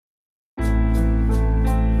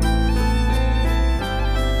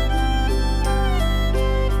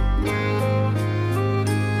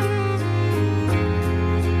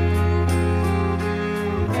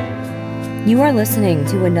You are listening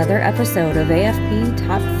to another episode of AFP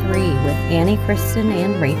Top 3 with Annie, Kristen,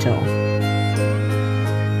 and Rachel.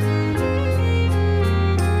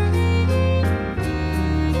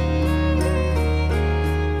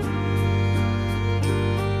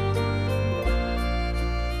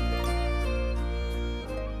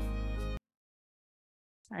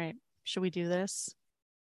 All right. Should we do this?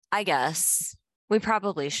 I guess we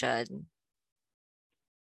probably should.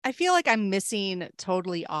 I feel like I'm missing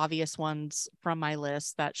totally obvious ones from my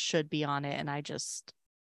list that should be on it, and I just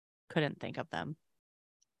couldn't think of them.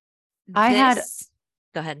 Go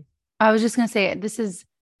ahead. I was just going to say,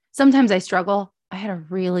 sometimes I struggle. I had a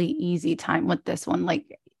really easy time with this one.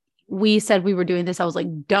 Like we said we were doing this. I was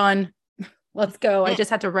like, done. Let's go. I just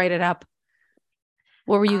had to write it up.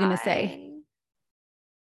 What were you going to say?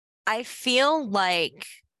 I feel like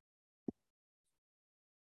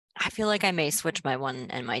I may switch my 1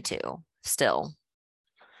 and my 2 still.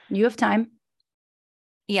 You have time.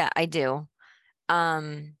 Yeah, I do.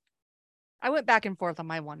 I went back and forth on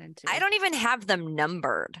my 1 and 2. I don't even have them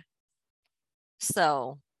numbered.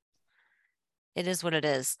 So it is what it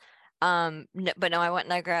is. I went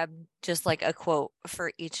and I grabbed just like a quote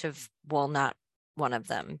for each of, well, not one of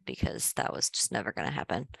them, because that was just never going to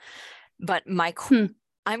happen. But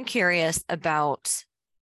I'm curious about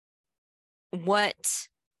what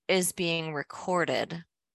is being recorded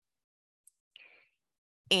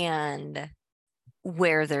and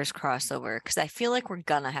where there's crossover, because I feel like we're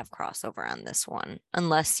gonna have crossover on this one,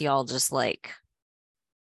 unless y'all just like,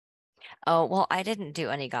 oh well, I didn't do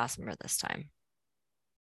any Gossamer this time.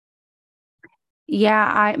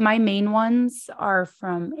 Yeah, my main ones are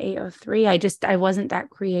from AO3. I wasn't that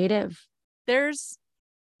creative. There's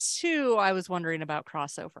 2 I was wondering about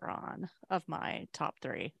crossover on of my top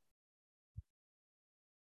 3.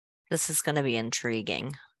 This is going to be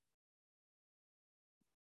intriguing.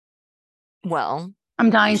 Well, I'm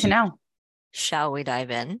dying to know. Shall we dive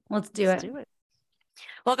in? Let's do it.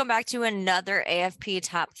 Welcome back to another AFP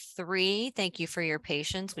Top 3. Thank you for your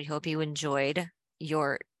patience. We hope you enjoyed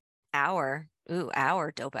your hour.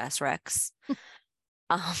 Dope ass Rex.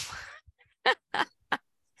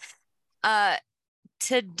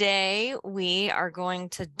 Today we are going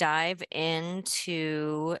to dive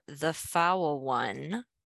into the foul one.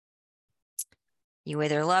 You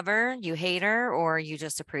either love her, you hate her, or you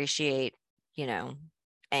just appreciate,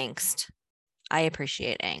 angst. I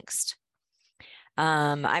appreciate angst.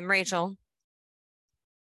 I'm Rachel.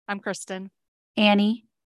 I'm Kristen. Annie.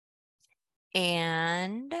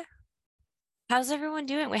 And how's everyone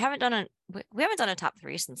doing? We haven't done a top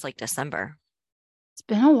 3 since like December. It's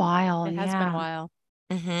been a while. It has been a while.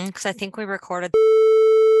 Because I think we recorded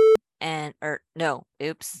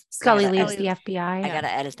Scully leaves the FBI. I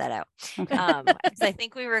gotta edit that out. Okay. I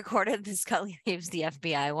think we recorded the Scully leaves the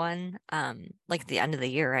FBI one like the end of the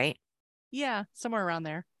year, right? Yeah, somewhere around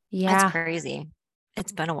there. Yeah, that's crazy.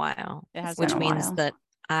 It's been a while. It has, which means that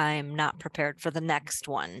I'm not prepared for the next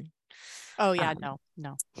one. Oh yeah, no.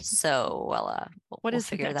 So we'll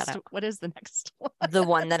figure that out. What is the next one? The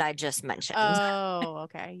one that I just mentioned. Oh,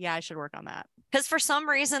 okay. Yeah, I should work on that. Because for some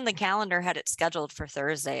reason the calendar had it scheduled for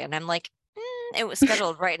Thursday, and I'm like, it was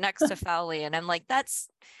scheduled right next to Fowley, and I'm like, that's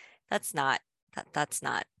not.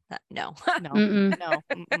 No.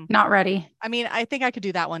 Not ready. I mean, I think I could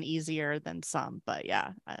do that one easier than some, but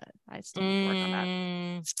yeah, I still need to work on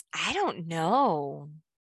that. I don't know.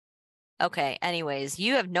 Okay, anyways,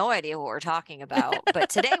 you have no idea what we're talking about, but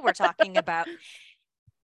today we're talking about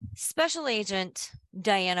Special Agent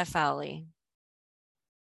Diana Fowley.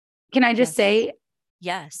 Can I just say,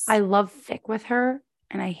 yes, I love Fic with her,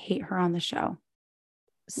 and I hate her on the show.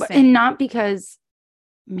 Same. And not because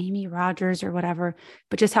Mimi Rogers or whatever,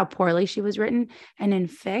 but just how poorly she was written. And in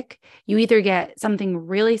Fic, you either get something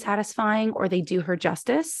really satisfying or they do her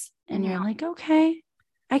justice. And you're like, okay,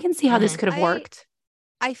 I can see how this could have worked.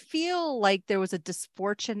 I feel like there was a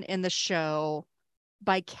misfortune in the show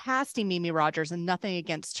by casting Mimi Rogers, and nothing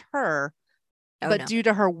against her, due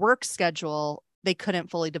to her work schedule, they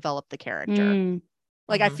couldn't fully develop the character.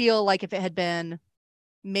 I feel like if it had been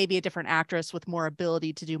maybe a different actress with more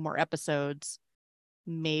ability to do more episodes,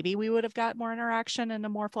 maybe we would have got more interaction and a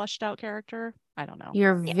more fleshed out character. I don't know.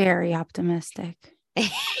 You're very optimistic.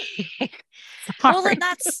 Well, and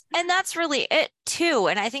that's really it too.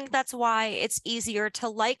 And I think that's why it's easier to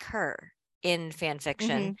like her in fan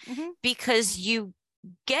fiction, because you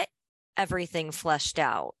get everything fleshed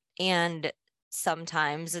out, and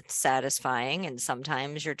sometimes it's satisfying, and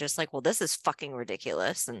sometimes you're just like, well, this is fucking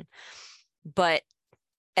ridiculous. But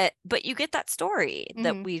you get that story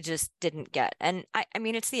that we just didn't get. And I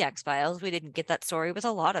mean, it's the X-Files. We didn't get that story with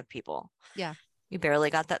a lot of people. Yeah. You barely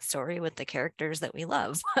got that story with the characters that we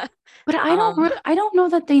love. But I don't know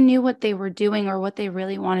that they knew what they were doing or what they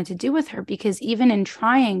really wanted to do with her, because even in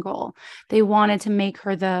Triangle, they wanted to make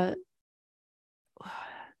her the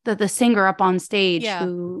singer up on stage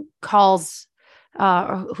who calls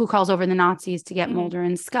over the Nazis to get Mulder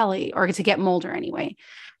and Scully, or to get Mulder anyway.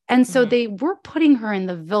 And so they were putting her in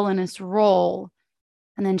the villainous role,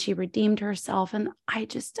 and then she redeemed herself. And I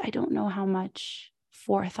don't know how much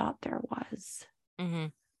forethought there was.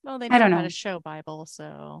 Well, they I don't never know. had a show Bible,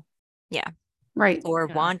 so yeah, right. Or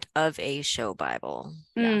want of a show Bible.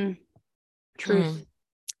 Yeah, truth.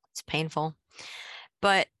 It's painful,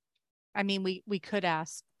 but I mean, we could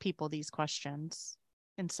ask people these questions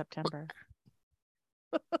in September.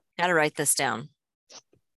 Gotta write this down.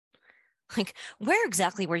 Like, where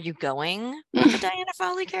exactly were you going with the Diana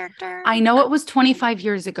Fowley character? I know it was 25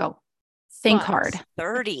 years ago. Think hard.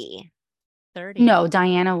 30. No,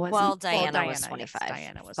 Diana wasn't. Well, Diana was 25. Yes,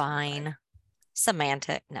 Diana was fine. 25.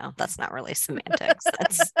 Semantic. No, that's not really semantics.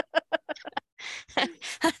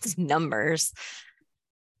 That's numbers.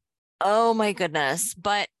 Oh my goodness.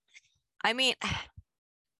 But I mean,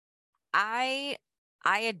 I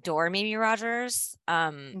adore Mimi Rogers.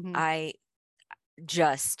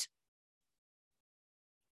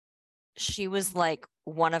 She was like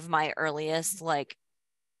one of my earliest like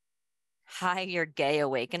hi, you're gay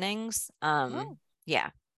awakenings.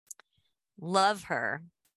 Yeah. Love her.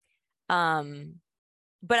 But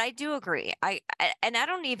I do agree. I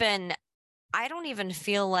don't even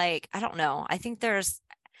feel like, I don't know. I think I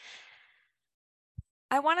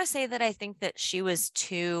want to say that I think that she was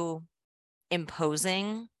too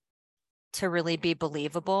imposing to really be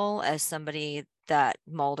believable as somebody that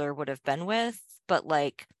Mulder would have been with. But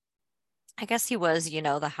like, I guess he was, the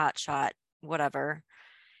hotshot, whatever.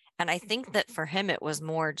 And I think that for him, it was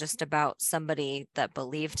more just about somebody that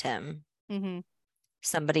believed him.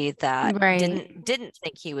 Somebody that didn't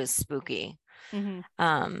think he was spooky, who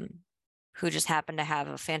just happened to have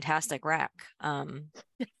a fantastic rack.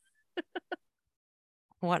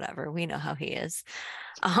 Whatever, we know how he is.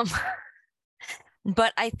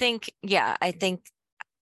 But I think that,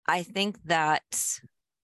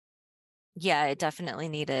 it definitely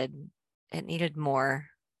needed more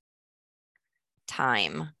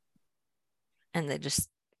time, and it just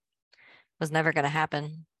was never going to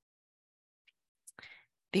happen,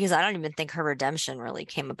 because I don't even think her redemption really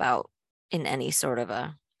came about in any sort of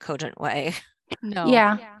a cogent way. No.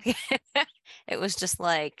 Yeah. It was just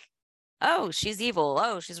like, oh, she's evil.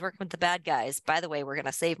 Oh, she's working with the bad guys. By the way, we're going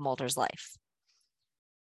to save Mulder's life.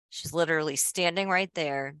 She's literally standing right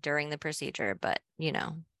there during the procedure, but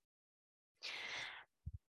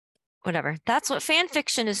whatever. That's what fan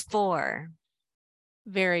fiction is for.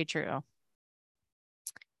 Very true.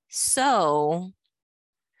 So,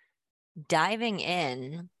 diving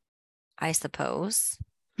in, I suppose.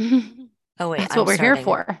 Oh wait, that's what we're here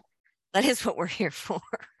for. That is what we're here for.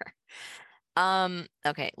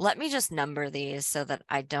 Okay, let me just number these so that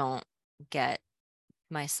I don't get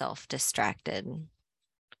myself distracted.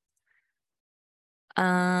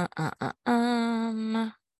 My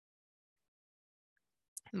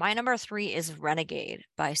number 3 is Renegade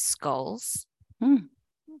by Skulls.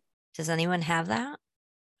 Does anyone have that?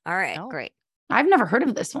 All right, great. I've never heard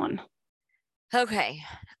of this one. Okay.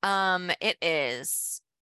 It is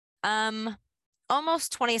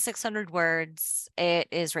almost 2,600 words. It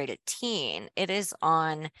is rated teen. It is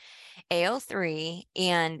on AO3,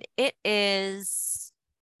 and it is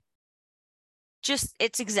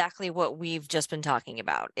it's exactly what we've just been talking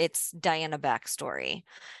about. It's Diana backstory.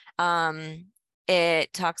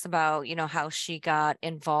 It talks about, how she got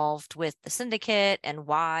involved with the syndicate and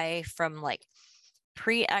why, from like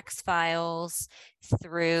pre-X-Files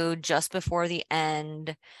through just before the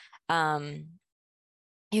end.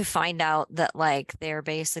 You find out that like they're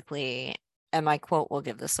basically, and my quote will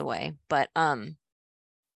give this away, but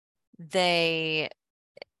they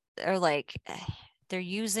are like, they're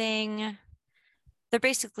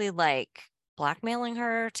basically like blackmailing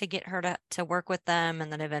her to get her to work with them,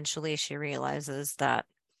 and then eventually she realizes that,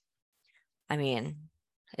 I mean,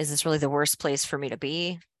 is this really the worst place for me to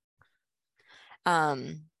be? But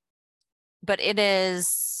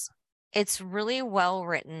it's really well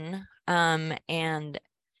written, and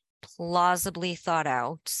plausibly thought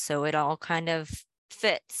out, so it all kind of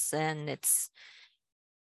fits, and it's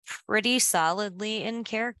pretty solidly in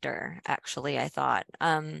character, actually. I thought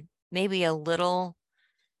maybe a little,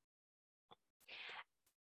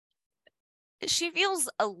 she feels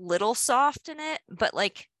a little soft in it, but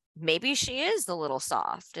like maybe she is a little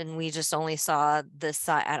soft and we just only saw this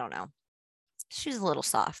side. I don't know. She's a little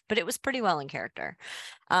soft, but it was pretty well in character.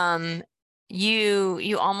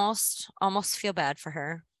 you almost feel bad for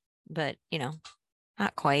her, but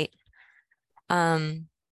not quite.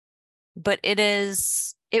 But it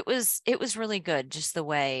was really good, just the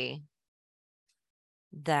way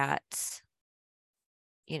that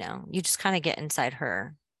you just kind of get inside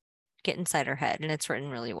her head, and it's written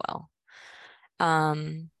really well.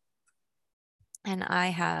 And I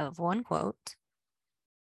have one quote.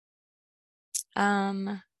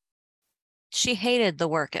 She hated the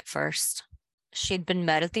work at first. She'd been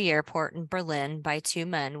met at the airport in Berlin by two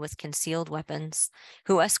men with concealed weapons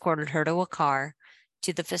who escorted her to a car,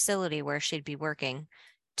 to the facility where she'd be working,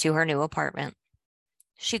 to her new apartment.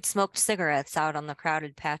 She'd smoked cigarettes out on the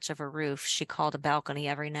crowded patch of a roof she called a balcony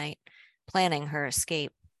every night, planning her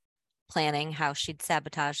escape, planning how she'd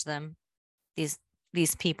sabotage them,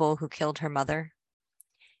 these people who killed her mother.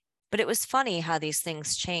 But it was funny how these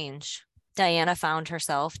things change. Diana found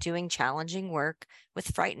herself doing challenging work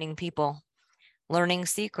with frightening people, learning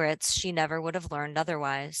secrets she never would have learned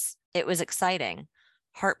otherwise. It was exciting,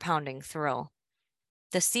 heart-pounding thrill.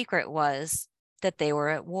 The secret was that they were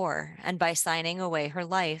at war, and by signing away her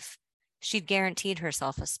life, she'd guaranteed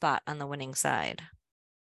herself a spot on the winning side.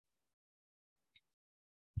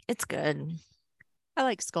 It's good. I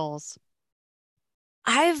like skulls.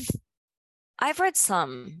 I've read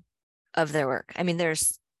some of their work. I mean,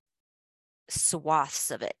 there's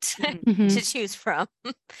swaths of it to choose from.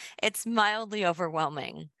 It's mildly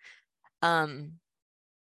overwhelming. And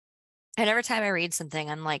every time I read something,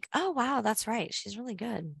 I'm like, oh wow, that's right, she's really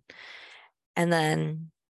good. And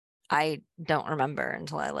then I don't remember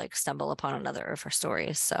until I like stumble upon another of her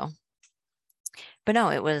stories. So, but no,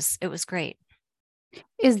 it was great.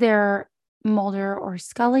 Is there Mulder or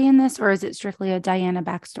Scully in this, or is it strictly a Diana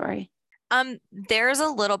backstory? There's a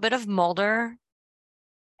little bit of Mulder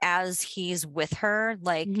as he's with her,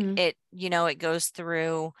 like it goes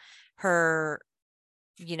through her,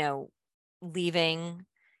 leaving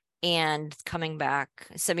and coming back.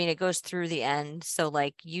 So I mean, it goes through the end. So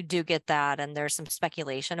like you do get that, and there's some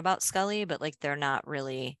speculation about Scully, but like they're not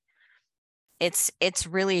really. It's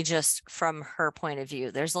really just from her point of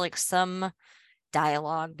view. There's like some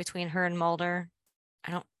dialogue between her and Mulder.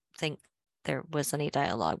 I don't think there was any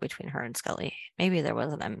dialogue between her and Scully. Maybe there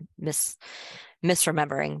wasn't. I'm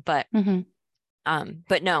misremembering, but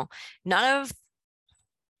but no, none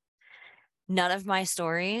of my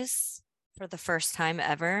stories for the first time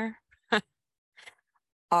ever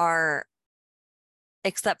are,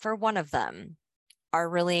 except for one of them, are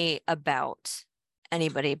really about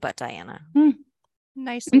anybody but Diana.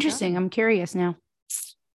 Nice. Interesting. I'm curious now.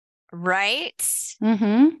 Right?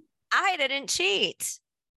 I didn't cheat.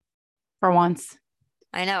 For once.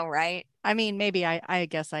 I know, right? I mean, maybe I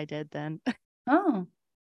guess I did then. Oh.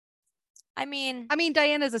 I mean,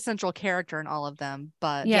 Diana's a central character in all of them,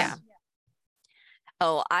 but yeah.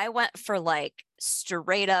 Oh, I went for like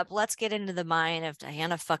straight up, let's get into the mind of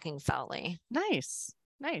Diana fucking Fowley. Nice.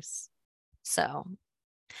 So,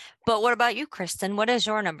 but what about you, Kristen? What is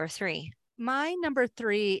your number 3? My number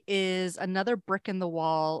 3 is Another Brick in the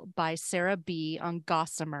Wall by Sarah B. on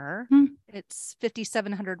Gossamer. It's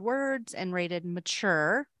 5,700 words and rated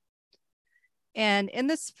mature. And in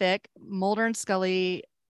this fic, Mulder and Scully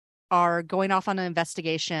are going off on an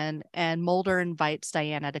investigation, and Mulder invites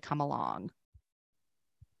Diana to come along.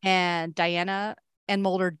 And Diana and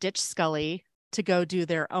Mulder ditch Scully to go do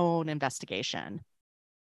their own investigation.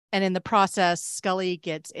 And in the process, Scully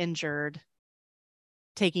gets injured,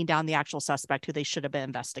 taking down the actual suspect who they should have been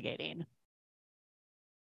investigating.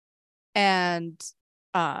 And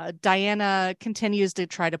Diana continues to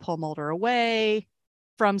try to pull Mulder away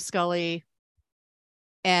from Scully.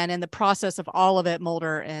 And in the process of all of it,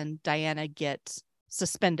 Mulder and Diana get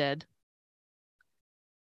suspended.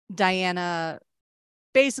 Diana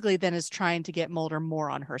basically then is trying to get Mulder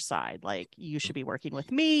more on her side. Like, you should be working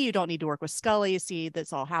with me. You don't need to work with Scully. See,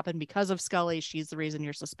 this all happened because of Scully. She's the reason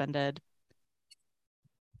you're suspended.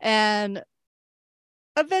 And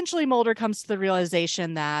eventually Mulder comes to the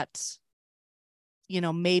realization that,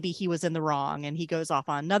 maybe he was in the wrong, and he goes off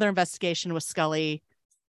on another investigation with Scully.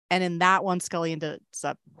 And in that one, Scully ends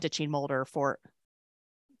up ditching Mulder for...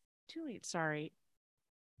 Too late, sorry,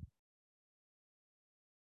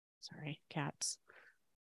 cats.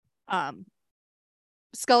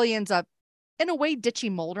 Scully ends up, in a way,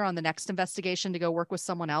 ditching Mulder on the next investigation to go work with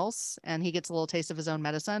someone else, and he gets a little taste of his own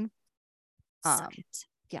medicine.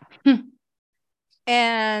 Yeah.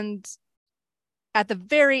 And at the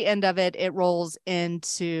very end of it, it rolls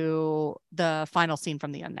into the final scene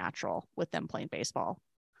from The Unnatural with them playing baseball.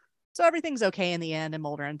 So everything's okay in the end, and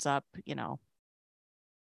Mulder ends up,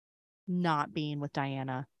 not being with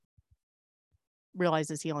Diana.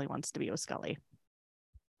 realizes he only wants to be with Scully.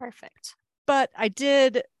 Perfect. But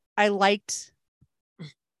I liked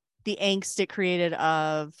the angst it created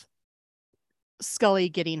of Scully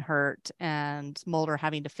getting hurt and Mulder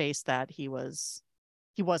having to face that he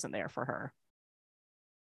wasn't there for her.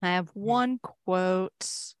 I have one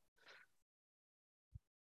quote.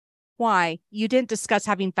 Why? You didn't discuss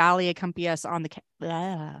having Fowley accompany us on the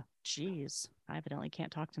jeez, I evidently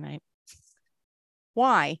can't talk tonight.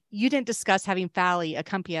 Why? You didn't discuss having Fowley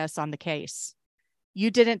accompany us on the case. You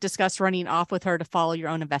didn't discuss running off with her to follow your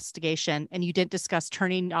own investigation, and you didn't discuss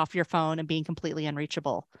turning off your phone and being completely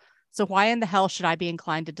unreachable. So why in the hell should I be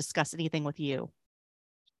inclined to discuss anything with you?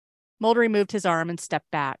 Mulder removed his arm and stepped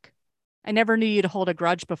back. I never knew you to hold a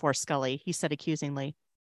grudge before, Scully, he said accusingly.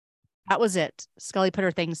 That was it. Scully put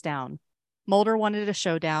her things down. Mulder wanted a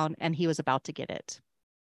showdown, and he was about to get it.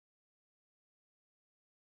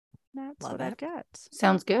 That's Love what it. I've got.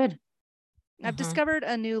 Sounds good. I've discovered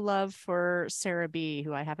a new love for Sarah B,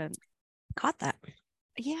 who I haven't Caught that.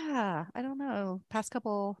 Yeah, I don't know. Past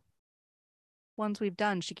couple ones we've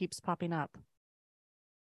done, she keeps popping up.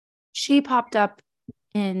 She popped up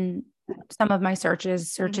in some of my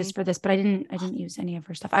searches for this, but I didn't use any of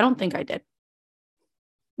her stuff. I don't think I did.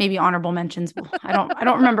 Maybe honorable mentions. I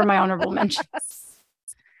don't remember my honorable mentions.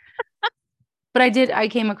 But I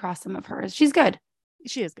came across some of hers. She's good.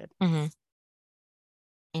 She is good. Mm-hmm.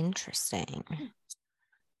 Interesting.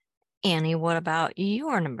 Annie, what about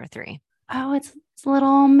your number 3? Oh, it's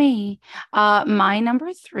little me. My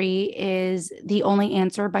number 3 is The Only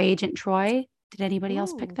Answer by Agent Troy. Did anybody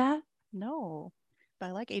else pick that? No, but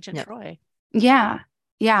I like Agent Troy. Yeah,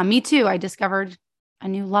 me too. I discovered a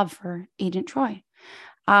new love for Agent Troy.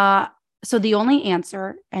 So The Only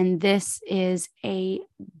Answer, and this is a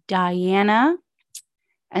Diana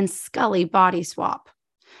and Scully body swap.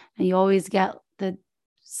 And you always get the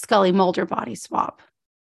Scully Mulder body swap.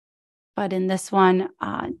 But in this one,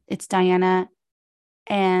 it's Diana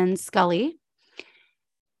and Scully.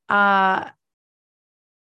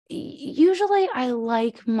 Usually I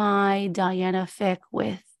like my Diana fic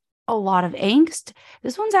with a lot of angst.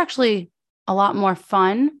 This one's actually a lot more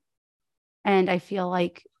fun. And I feel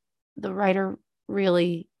like the writer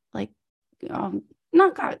really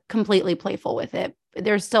not got completely playful with it.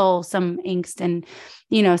 There's still some angst and,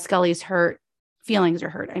 Scully's hurt. Feelings are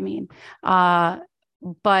hurt, I mean.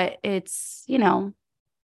 But it's,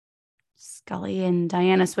 Scully and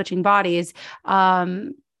Diana switching bodies.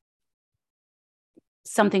 Something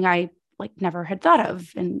I never had thought of.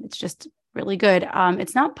 And it's just really good.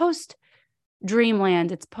 It's not post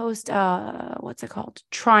Dreamland. It's post, what's it called?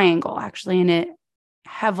 Triangle, actually. And it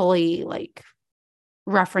heavily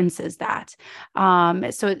references that.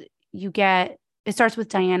 So it starts with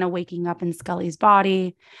Diana waking up in Scully's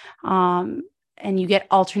body. And you get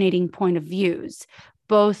alternating point of views.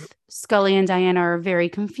 Both Scully and Diana are very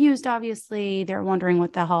confused, obviously. They're wondering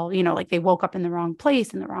what the hell, they woke up in the wrong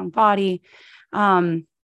place, in the wrong body. And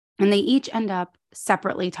they each end up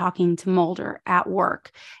separately talking to Mulder at work.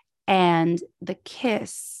 And the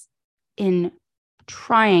kiss in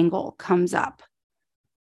Triangle comes up,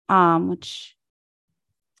 or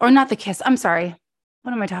not the kiss. I'm sorry.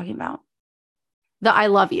 What am I talking about? The I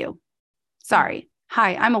love you. Sorry.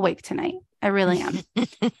 Hi, I'm awake tonight. I really am.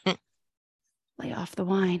 Lay off the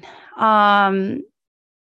wine. And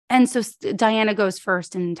so Diana goes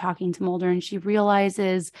first in talking to Mulder, and she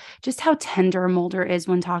realizes just how tender Mulder is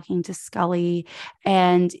when talking to Scully.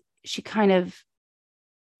 And she kind of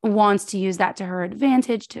wants to use that to her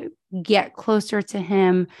advantage to get closer to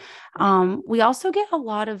him. We also get a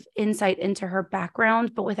lot of insight into her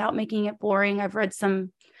background, but without making it boring. I've read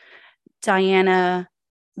some Diana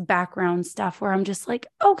background stuff where I'm just like,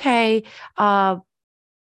 okay, but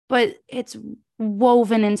it's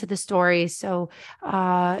woven into the story. So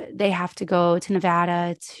they have to go to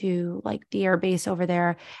Nevada to the air base over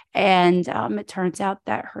there. And it turns out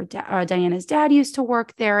that Diana's dad used to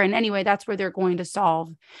work there. And anyway, that's where they're going to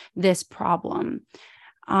solve this problem.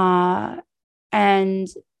 And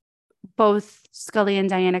both Scully and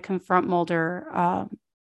Diana confront Mulder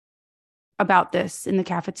about this in the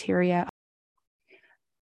cafeteria.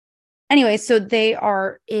 Anyway, so they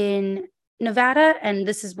are in Nevada, and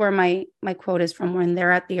this is where my quote is from when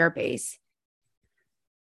they're at the air base.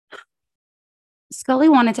 Scully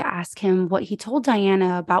wanted to ask him what he told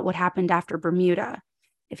Diana about what happened after Bermuda,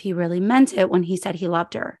 if he really meant it when he said he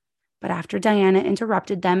loved her. But after Diana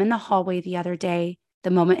interrupted them in the hallway the other day,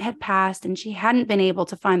 the moment had passed and she hadn't been able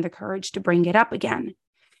to find the courage to bring it up again.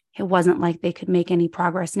 It wasn't like they could make any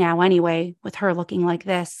progress now anyway, with her looking like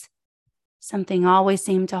this. Something always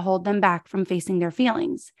seemed to hold them back from facing their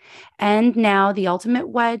feelings. And now the ultimate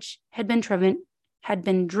wedge had been had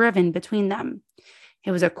been driven between them.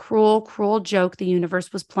 It was a cruel, cruel joke the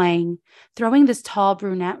universe was playing, throwing this tall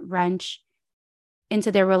brunette wrench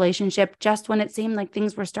into their relationship just when it seemed like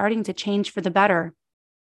things were starting to change for the better.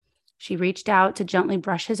 She reached out to gently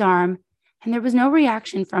brush his arm, and there was no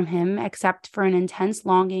reaction from him except for an intense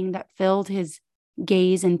longing that filled his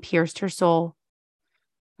gaze and pierced her soul.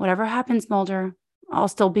 Whatever happens, Mulder, I'll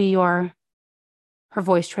still be your... Her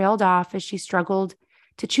voice trailed off as she struggled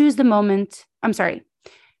to choose the moment.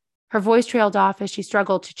 Her voice trailed off as she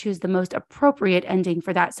struggled to choose the most appropriate ending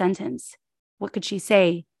for that sentence. What could she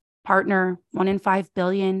say? Partner, 1 in 5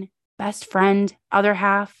 billion, best friend, other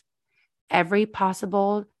half. Every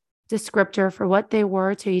possible descriptor for what they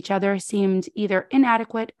were to each other seemed either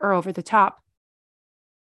inadequate or over the top.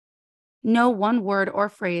 No one word or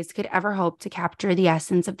phrase could ever hope to capture the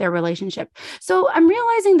essence of their relationship. So I'm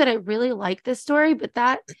realizing that I really like this story, but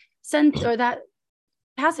that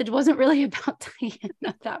passage wasn't really about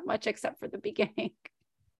Diana that much, except for the beginning.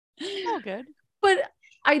 Oh, good. But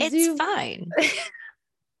it's fine.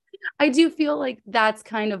 I do feel like that's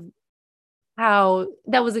kind of how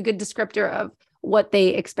that was a good descriptor of what they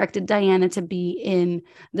expected Diana to be in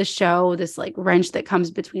the show, this like wrench that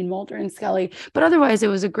comes between Mulder and Scully. But otherwise, it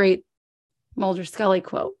was a great Mulder Scully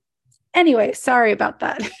quote. Anyway, sorry about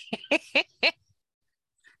that.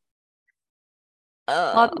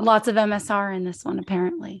 Lots of MSR in this one,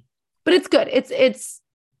 apparently. But it's good. It's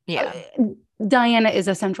Diana is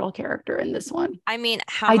a central character in this one. I mean,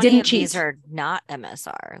 how many of these are not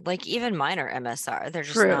MSR? Like even mine are MSR. They're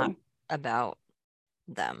just not about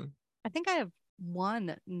them. I think I have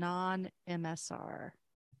one non-MSR.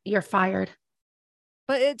 You're fired.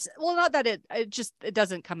 But it's not that it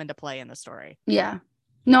doesn't come into play in the story. Yeah.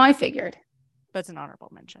 No, I figured. But it's an honorable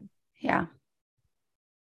mention. Yeah.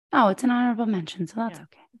 Oh, it's an honorable mention, so that's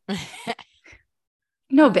okay.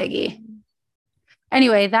 No biggie.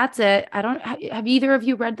 Anyway, that's it. Have either of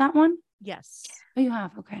you read that one? Yes. Oh, you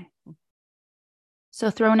have? Okay. So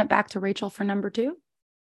throwing it back to Rachel for number 2.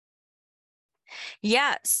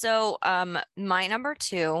 Yeah. So my number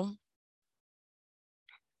 2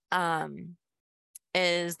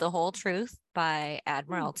 is The Whole Truth by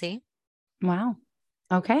Admiralty. Wow.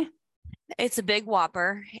 Okay. It's a big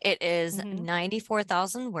whopper. It is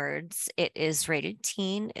 94,000 words. It is rated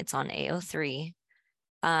teen. It's on AO3.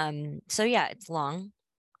 So yeah, it's long.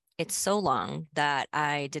 It's so long that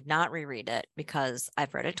I did not reread it because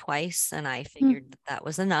I've read it twice and I figured that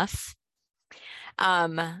was enough.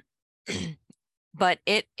 But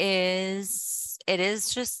it is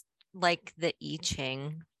just like the I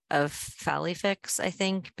Ching of Fowley Fics, I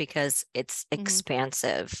think, because it's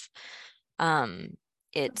expansive.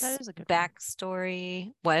 It's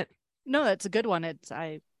backstory. What? No, that's a good one.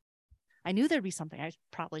 I knew there'd be something I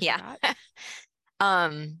probably forgot.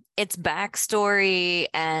 It's backstory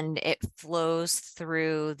and it flows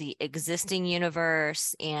through the existing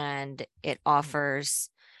universe and it offers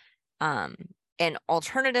an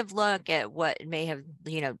alternative look at what may have,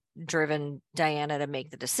 driven Diana to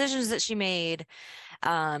make the decisions that she made.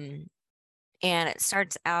 And it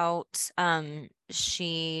starts out,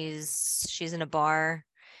 she's in a bar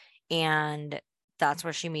and that's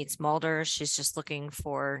where she meets Mulder. She's just looking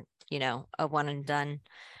for, a one and done.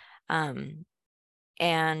 But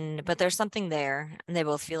there's something there and they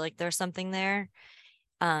both feel like there's something there.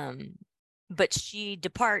 But she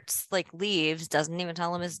departs, leaves, doesn't even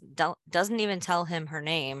tell him her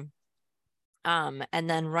name. And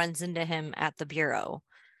then runs into him at the bureau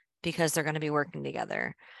because they're going to be working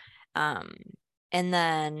together. And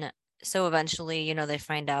then so eventually, they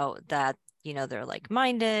find out that, they're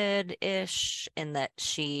like-minded-ish and that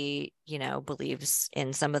she, believes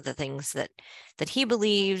in some of the things that he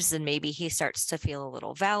believes. And maybe he starts to feel a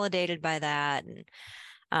little validated by that.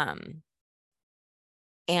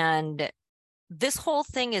 And this whole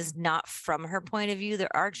thing is not from her point of view.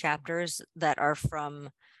 There are chapters that are from,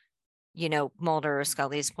 Mulder or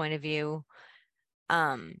Scully's point of view.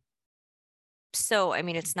 So, I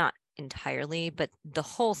mean, it's not entirely, but the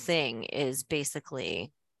whole thing is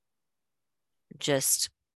basically just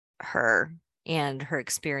her and her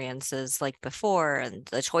experiences before and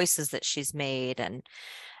the choices that she's made. And,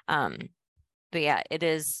 but yeah,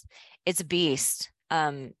 it's a beast.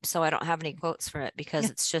 So I don't have any quotes from it because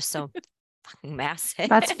it's just so fucking massive.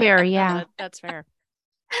 That's fair. Yeah. That's fair.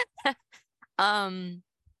 But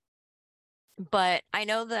I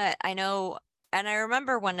know, and I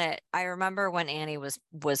remember when Annie was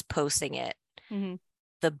posting it,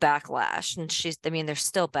 the backlash, and there's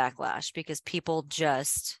still backlash because people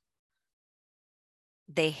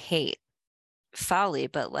they hate Fowley,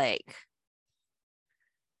 but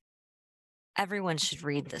everyone should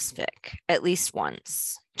read this fic at least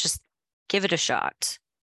once. Just give it a shot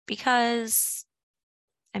because,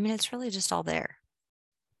 I mean, it's really just all there.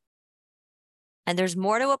 And there's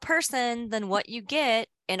more to a person than what you get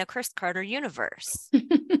in a Chris Carter universe.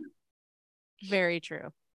 Very true.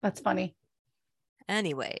 That's funny.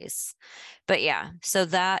 Anyways, but yeah, so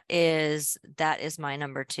that is my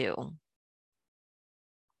number 2.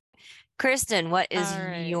 Kristen, what is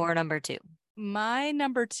your number 2? My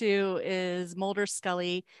number 2 is Mulder,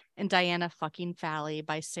 Scully, and Diana fucking Fowley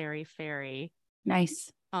by Sari Ferry.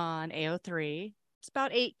 Nice. On AO3. It's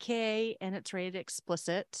about 8K and it's rated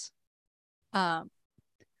explicit.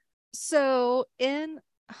 So in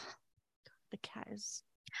the cat is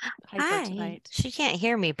hyper tonight. She can't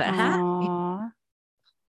hear me, but hi.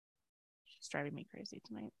 She's driving me crazy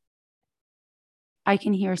tonight. I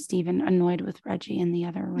can hear Steven annoyed with Reggie in the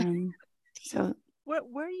other room. So what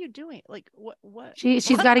are you doing? Like what she's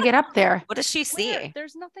got to get up there. What does she see?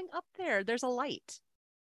 There's nothing up there. There's a light.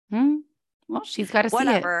 Well, she's got to see it.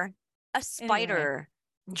 Whatever. A spider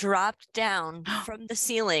dropped down from the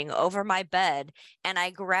ceiling over my bed, and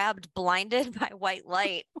I grabbed blinded by white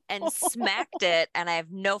light and smacked it, and I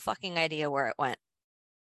have no fucking idea where it went.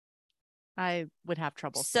 I would have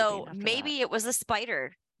trouble. So maybe it was a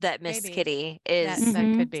spider that Miss Kitty is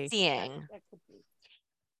that could be seeing. That could be.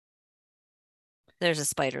 There's a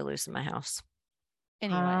spider loose in my house.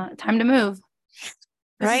 Anyway, time to move.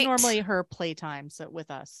 This is normally her playtime, so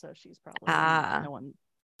with us, so she's probably no one.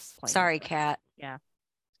 Sorry, cat. Yeah.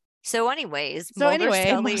 So, anyways, Mulder,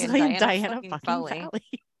 Scully, and Diana fucking Fowley.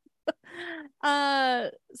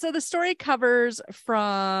 So the story covers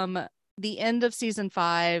from the end of season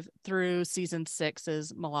 5 through season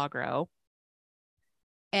 6's Milagro.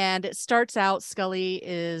 And it starts out, Scully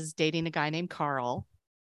is dating a guy named Carl.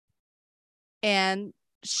 And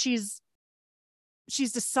she's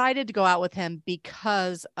decided to go out with him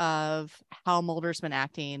because of how Mulder's been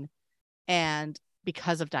acting and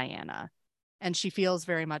because of Diana. And she feels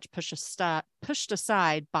very much pushed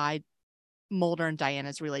aside by Mulder and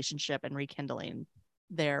Diana's relationship and rekindling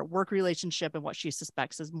their work relationship and what she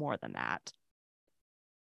suspects is more than that.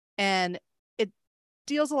 And it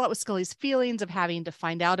deals a lot with Scully's feelings of having to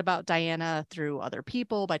find out about Diana through other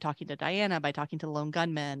people, by talking to Diana, by talking to the lone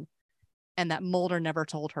gunman, and that Mulder never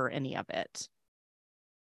told her any of it.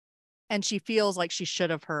 And she feels like she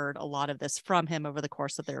should have heard a lot of this from him over the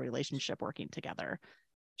course of their relationship working together.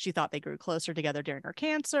 She thought they grew closer together during her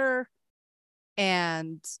cancer,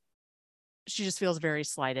 and she just feels very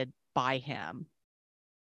slighted by him.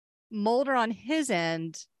 Mulder, on his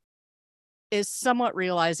end, is somewhat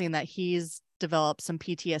realizing that he's developed some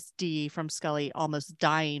PTSD from Scully almost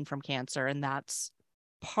dying from cancer, and that's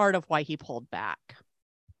part of why he pulled back.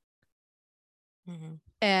 Mm-hmm.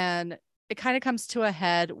 And it kind of comes to a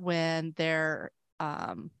head when they're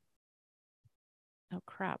oh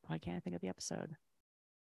crap, why can't I think of the episode?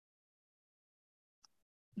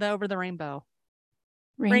 The Over the Rainbow.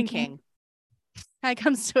 Rain King. Kind of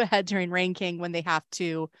comes to a head during Rain King when they have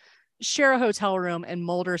to share a hotel room and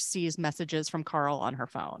Mulder sees messages from Carl on her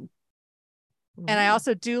phone. Mm-hmm. And I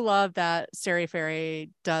also do love that Sari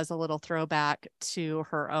Ferry does a little throwback to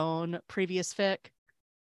her own previous fic,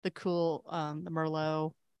 the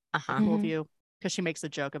Merlot Cool View, because she makes a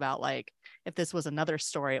joke about, like, if this was another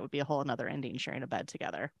story, it would be a whole another ending, sharing a bed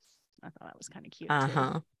together. I thought that was kind of cute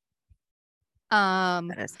too.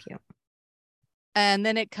 That is cute. And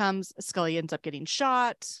then it comes, Scully ends up getting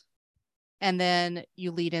shot, and then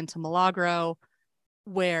you lead into Milagro,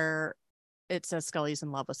 where it says Scully's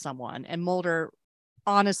in love with someone, and Mulder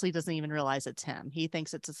honestly doesn't even realize it's him. He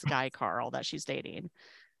thinks it's this guy Carl that she's dating,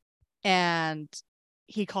 and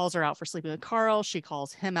he calls her out for sleeping with Carl. She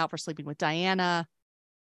calls him out for sleeping with Diana.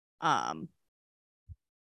 And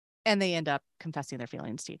they end up confessing their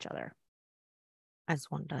feelings to each other. As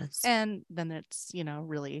one does. And then it's,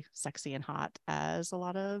 really sexy and hot, as a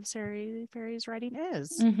lot of Sari Ferry's writing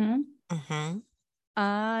is. Mm-hmm. Mm-hmm.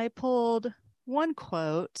 I pulled one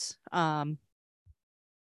quote from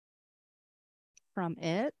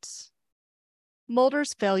it.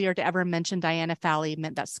 Mulder's failure to ever mention Diana Fowley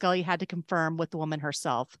meant that Scully had to confirm with the woman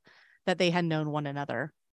herself that they had known one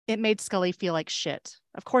another. It made Scully feel like shit.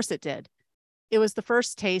 Of course it did. It was the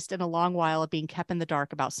first taste in a long while of being kept in the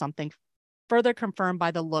dark about something, further confirmed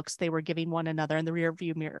by the looks they were giving one another in the rear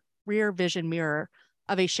vision mirror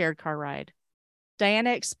of a shared car ride.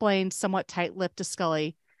 Diana explained somewhat tight-lipped to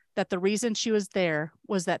Scully that the reason she was there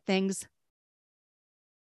was that the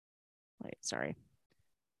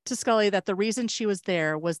reason she was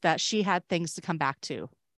there was that she had things to come back to.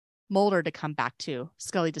 Mulder to come back to,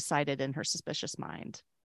 Scully decided in her suspicious mind.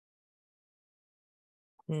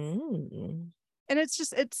 And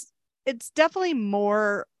it's definitely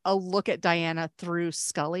more a look at Diana through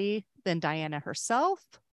Scully than Diana herself.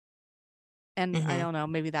 And I don't know,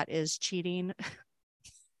 maybe that is cheating.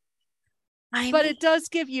 But it does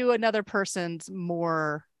give you another person's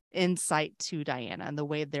more insight to Diana and the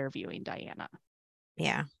way they're viewing Diana.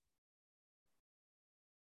 Yeah.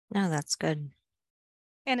 No, that's good.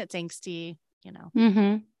 And it's angsty, you know.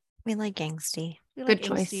 We like angsty. We good like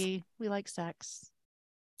choice. angsty. We like sex.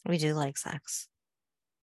 We do like sex.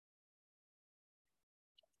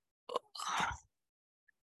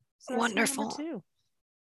 So wonderful. Number 2.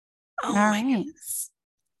 Oh All my right. goodness.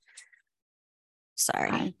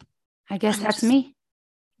 Sorry. I guess that's me.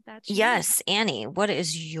 Yes, Annie, what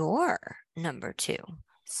is your number 2?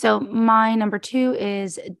 So my number 2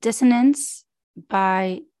 is Dissonance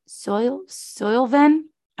by Soilven.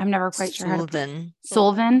 I'm never quite sure how to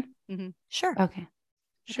Solven. Sure. Okay.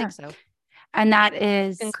 Sure. I think so. And that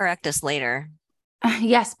is... You can correct us later.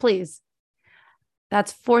 Yes, please.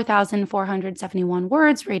 That's 4,471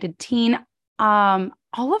 words, rated teen. All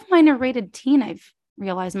of mine are rated teen. I've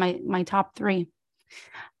realized my top 3.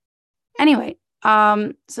 Anyway,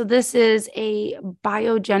 so this is a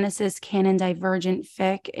biogenesis canon divergent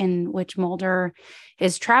fic in which Mulder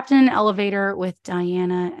is trapped in an elevator with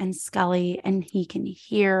Diana and Scully, and he can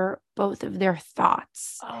hear both of their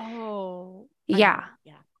thoughts. Oh, yeah.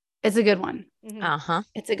 It's a good one.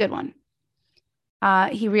 It's a good one.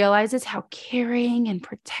 He realizes how caring and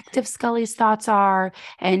protective Scully's thoughts are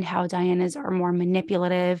and how Diana's are more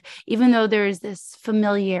manipulative, even though there's this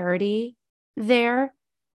familiarity there.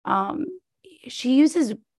 She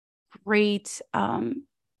uses great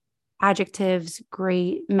adjectives,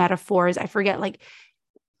 great metaphors. I forget, like,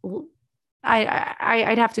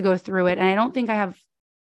 I'd have to go through it. And I don't think I have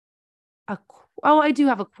I do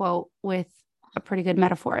have a quote with a pretty good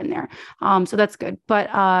metaphor in there. So that's good.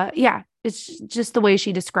 But yeah, it's just the way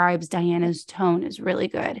she describes Diana's tone is really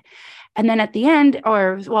good. And then at the end,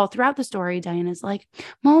 throughout the story, Diana's like,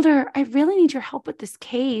 Mulder, I really need your help with this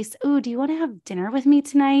case. Ooh, do you want to have dinner with me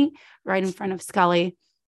tonight? Right in front of Scully.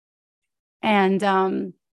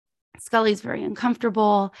 And Scully's very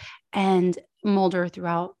uncomfortable. And Mulder,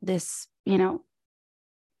 throughout this,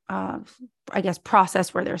 I guess,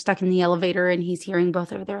 process where they're stuck in the elevator and he's hearing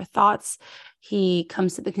both of their thoughts, he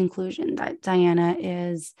comes to the conclusion that Diana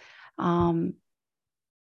is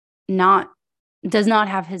does not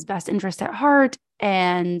have his best interest at heart,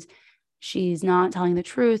 and she's not telling the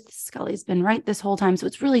truth. Scully's been right this whole time. So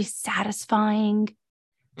it's really satisfying,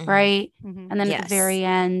 right? And then at the very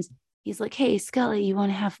end, he's like, hey, Scully, you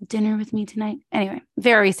want to have dinner with me tonight? Anyway,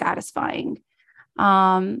 very satisfying.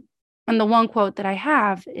 And the one quote that I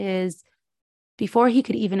have is, before he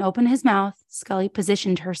could even open his mouth, Scully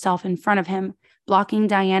positioned herself in front of him, blocking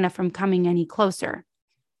Diana from coming any closer.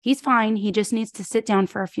 He's fine. He just needs to sit down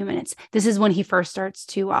for a few minutes. This is when he first starts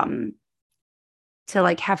to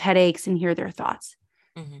like have headaches and hear their thoughts.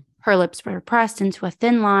 Her lips were pressed into a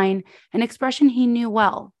thin line, an expression he knew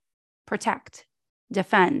well: protect,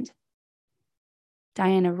 defend.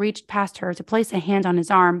 Diana reached past her to place a hand on his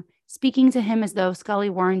arm, speaking to him as though Scully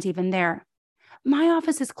weren't even there. My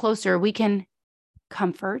office is closer. We can...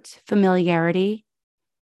 Comfort, familiarity.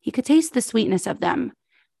 He could taste the sweetness of them,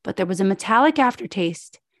 but there was a metallic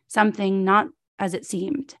aftertaste, something not as it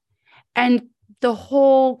seemed. And the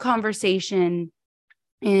whole conversation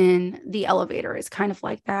in the elevator is kind of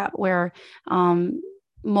like that, where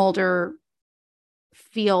Mulder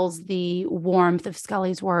feels the warmth of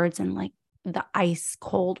Scully's words and like the ice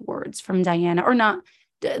cold words from Diana, or not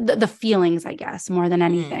the feelings, I guess, more than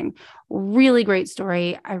anything. Really great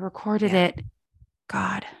story. I recorded it,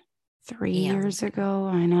 God, 3 years ago.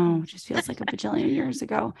 I know, it just feels like a bajillion years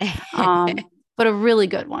ago. But a really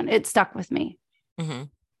good one. It stuck with me. And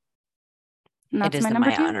that's it is my in number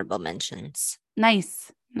my 2. honorable mentions.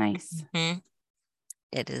 Nice.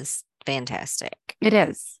 It is fantastic. It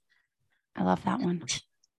is. I love that one.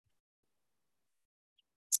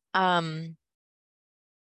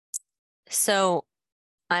 So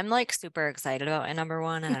I'm like super excited about my number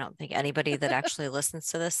 1, and I don't think anybody that actually listens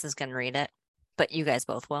to this is going to read it, but you guys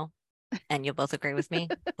both will, and you'll both agree with me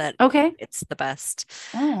that it's the best.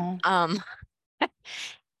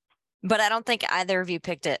 But I don't think either of you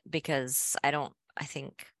picked it because I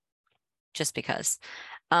think just because.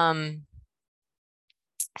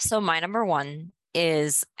 So my number 1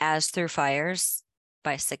 is As Through Fires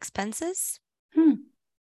by Sixpences.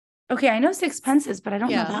 Okay, I know Sixpences, but I don't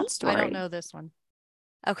know that story. I don't know this one.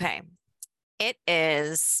 Okay.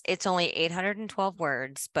 It's only 812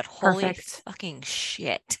 words, but holy fucking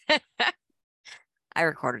shit. I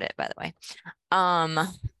recorded it, by the way.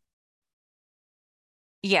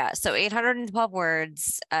 Yeah, so 812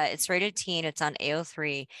 words. It's rated teen. It's on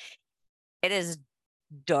AO3. It is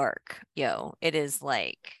dark, yo. It is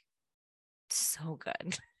like so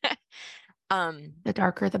good. The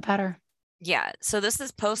darker, the better. Yeah. So this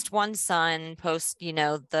is post One Son, post,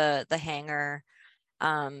 the hanger.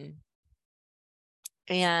 And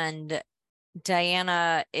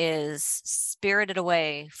Diana is spirited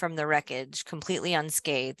away from the wreckage, completely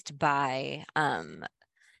unscathed by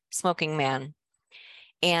Smoking Man.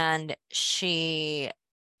 And she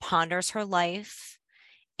ponders her life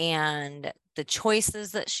and the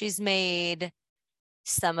choices that she's made.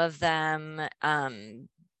 Some of them,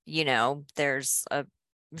 there's a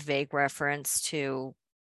vague reference to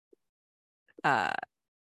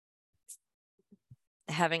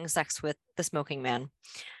having sex with the Smoking Man.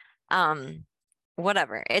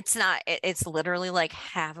 Whatever. It's not, it's literally like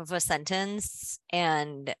half of a sentence.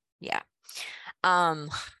 And yeah.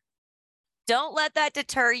 Don't let that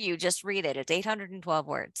deter you. Just read it. It's 812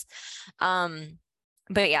 words.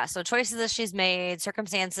 But yeah, so choices that she's made,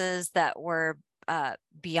 circumstances that were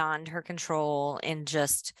beyond her control, and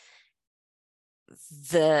just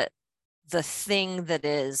the thing that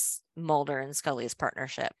is Mulder and Scully's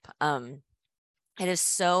partnership. It is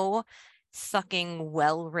so fucking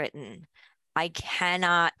well written. I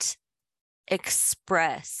cannot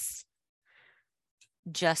express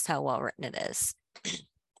just how well written it is.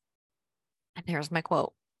 And here's my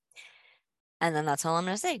quote. And then that's all I'm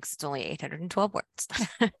going to say, because it's only 812 words.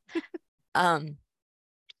 The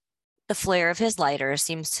flare of his lighter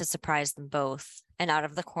seems to surprise them both, and out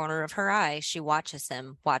of the corner of her eye, she watches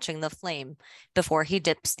him, watching the flame, before he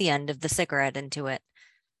dips the end of the cigarette into it.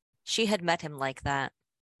 She had met him like that,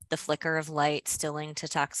 the flicker of light stilling to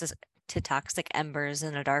toxic embers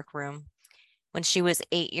in a dark room, when she was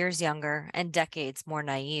 8 years younger and decades more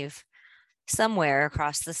naive. Somewhere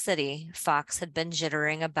across the city, Fox had been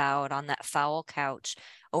jittering about on that foul couch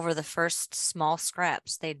over the first small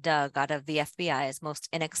scraps they dug out of the FBI's most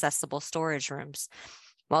inaccessible storage rooms,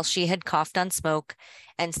 while she had coughed on smoke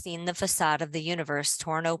and seen the facade of the universe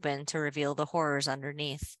torn open to reveal the horrors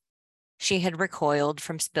underneath. She had recoiled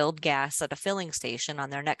from spilled gas at a filling station on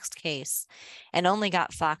their next case, and only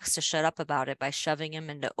got Fox to shut up about it by shoving him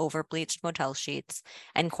into over-bleached motel sheets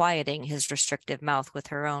and quieting his restrictive mouth with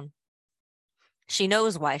her own. She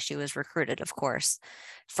knows why she was recruited, of course,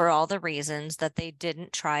 for all the reasons that they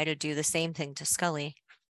didn't try to do the same thing to Scully.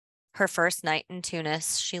 Her first night in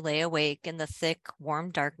Tunis, she lay awake in the thick,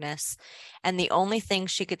 warm darkness, and the only thing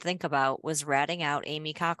she could think about was ratting out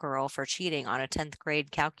Amy Cockerell for cheating on a 10th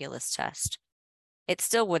grade calculus test. It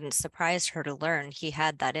still wouldn't surprise her to learn he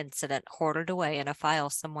had that incident hoarded away in a file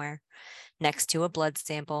somewhere, next to a blood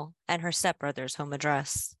sample and her stepbrother's home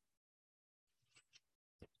address.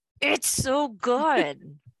 It's so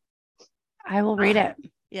good. I will read it.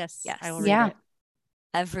 Yes. Yes. I will read it.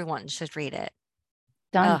 Everyone should read it.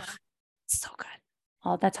 Done. Ugh, it's so good.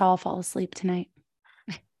 Oh, that's how I'll fall asleep tonight.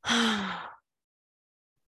 I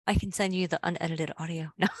can send you the unedited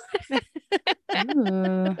audio. No.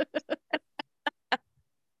 Ooh.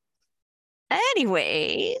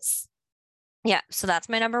 Anyways. Yeah, so that's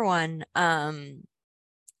my number one. I'm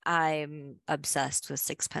obsessed with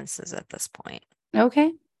Sixpences at this point.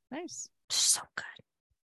 Okay. Nice. So good.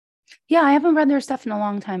 Yeah, I haven't read their stuff in a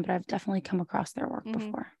long time, but I've definitely come across their work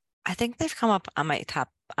before. I think they've come up on a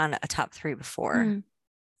top 3 before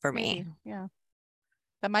for me. Maybe. Yeah.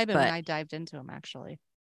 That might have been when I dived into them, actually.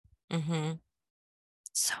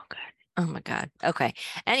 So good. Oh my God. Okay.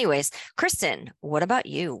 Anyways, Kristen, what about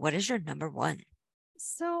you? What is your number one?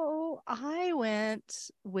 So I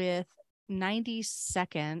went with 90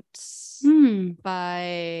 Seconds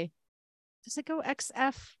by, does it go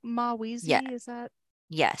XF Maweezy? Yeah. Is that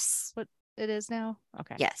Yes what it is now?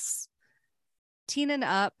 Okay. Yes. Teen and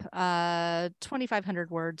up, 2,500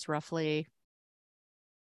 words roughly.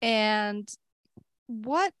 And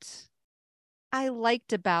what I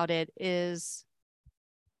liked about it is,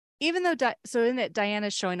 even though so in it,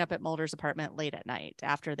 Diana's showing up at Mulder's apartment late at night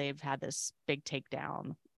after they've had this big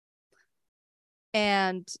takedown,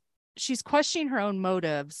 and she's questioning her own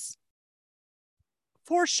motives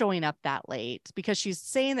for showing up that late, because she's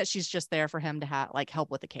saying that she's just there for him to have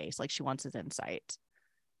help with the case, like she wants his insight.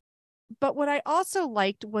 But what I also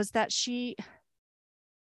liked was that she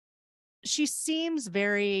seems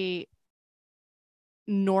very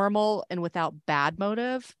normal and without bad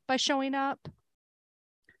motive by showing up.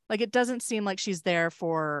 Like, it doesn't seem like she's there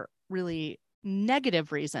for really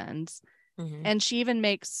negative reasons. And she even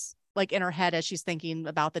makes, like, in her head, as she's thinking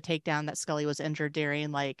about the takedown that Scully was injured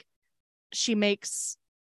during, like, she makes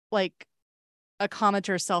like a comment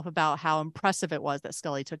to herself about how impressive it was that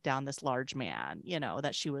Scully took down this large man, you know,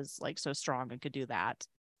 that she was like so strong and could do that.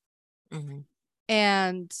 Mm-hmm.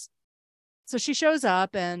 And so she shows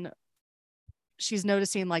up and she's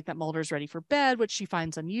noticing like that Mulder's ready for bed, which she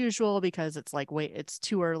finds unusual because it's like, wait, it's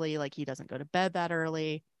too early. Like he doesn't go to bed that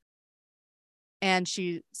early. And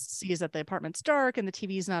she sees that the apartment's dark and the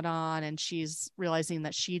TV's not on. And she's realizing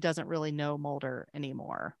that she doesn't really know Mulder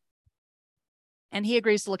anymore. And he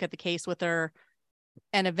agrees to look at the case with her.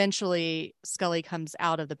 And eventually Scully comes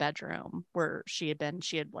out of the bedroom where she had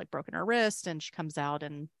like broken her wrist, and she comes out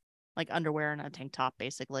in like underwear and a tank top,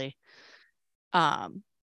 basically. And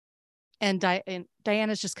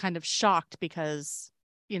Diana's just kind of shocked because,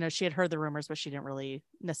 you know, she had heard the rumors, but she didn't really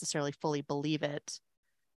necessarily fully believe it.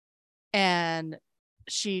 And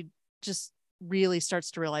she just really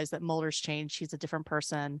starts to realize that Mulder's changed. He's a different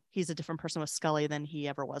person. He's a different person with Scully than he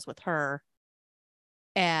ever was with her.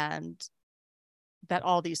 And that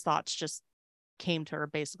all these thoughts just came to her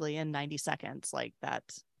basically in 90 seconds, like that,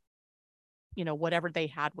 you know, whatever they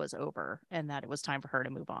had was over and that it was time for her to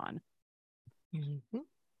move on. Mm-hmm.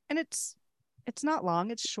 And it's not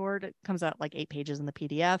long. It's short. It comes out like 8 pages in the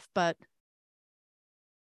PDF, but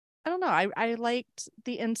I don't know. I liked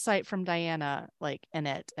the insight from Diana, like in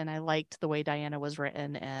it. And I liked the way Diana was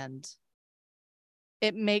written, and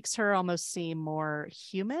it makes her almost seem more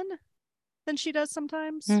human than she does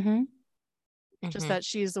sometimes. Mm-hmm. Just that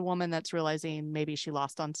she's a woman that's realizing maybe she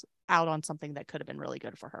lost out on something that could have been really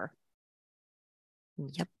good for her.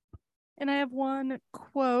 Yep. And I have one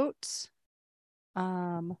quote.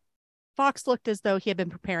 Fox looked as though he had been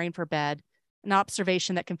preparing for bed, an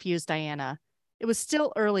observation that confused Diana. It was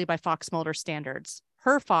still early by Fox Mulder standards.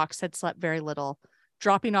 Her Fox had slept very little,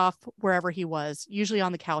 dropping off wherever he was, usually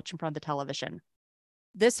on the couch in front of the television.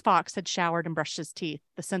 This Fox had showered and brushed his teeth,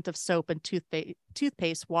 the scent of soap and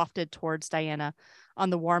toothpaste wafted towards Diana on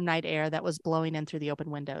the warm night air that was blowing in through the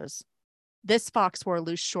open windows. This Fox wore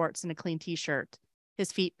loose shorts and a clean t-shirt,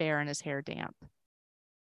 his feet bare and his hair damp.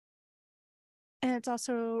 And it's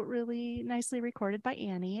also really nicely recorded by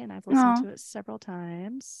Annie, and I've listened to it several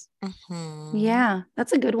times. Mm-hmm. Yeah,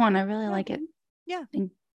 that's a good one. I really like it. Yeah. So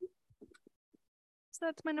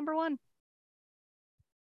that's my number 1.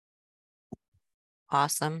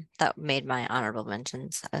 Awesome. That made my honorable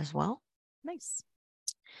mentions as well. Nice.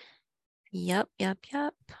 Yep.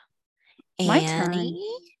 My turn.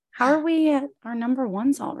 How are we at our number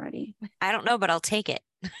 1s already? I don't know, but I'll take it.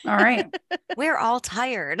 All right. We're all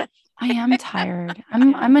tired. I am tired.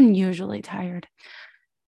 I'm unusually tired.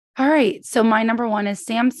 All right. So my number 1 is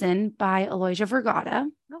Samson by Aloysia Vergata.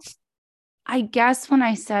 Oh. I guess when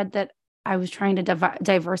I said that I was trying to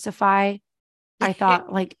diversify, I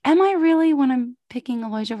thought, like, am I really when I'm picking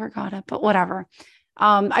Aloysia Vergata? But whatever.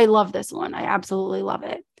 I love this one. I absolutely love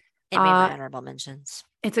it. It made my honorable mentions.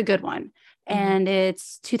 It's a good one. And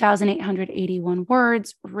it's 2,881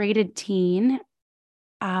 words, rated teen.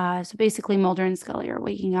 So basically Mulder and Scully are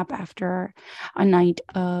waking up after a night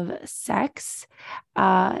of sex.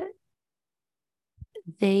 They're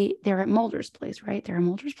at Mulder's place, right? They're at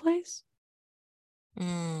Mulder's place?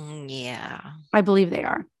 Yeah. I believe they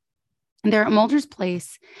are. They're at Mulder's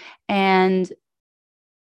place, and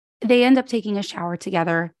they end up taking a shower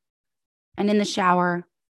together. And in the shower,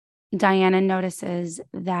 Diana notices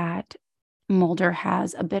that Mulder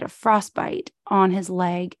has a bit of frostbite on his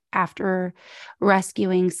leg after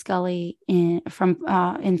rescuing Scully in Fight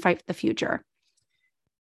for the Future.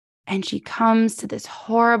 And she comes to this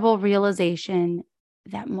horrible realization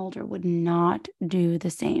that Mulder would not do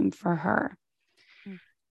the same for her.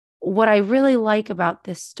 What I really like about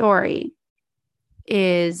this story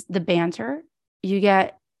is the banter. You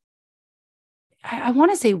get, I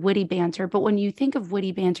want to say witty banter, but when you think of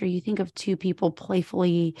witty banter, you think of two people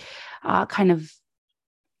playfully kind of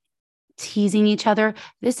teasing each other.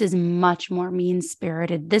 This is much more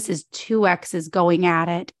mean-spirited. This is 2 exes going at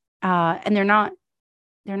it. And they're not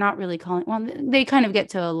really calling. Well, they kind of get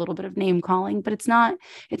to a little bit of name calling, but it's not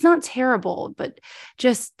terrible, but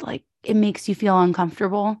just like it makes you feel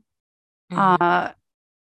uncomfortable. And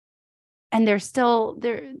there's still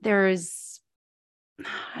there's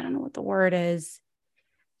I don't know what the word is.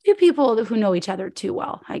 2 people who know each other too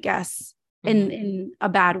well, I guess, in a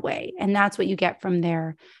bad way. And that's what you get from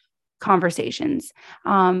their conversations.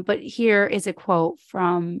 But here is a quote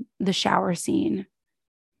from the shower scene.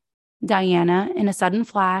 Diana, in a sudden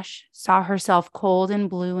flash, saw herself cold and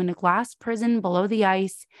blue in a glass prison below the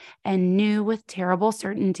ice and knew with terrible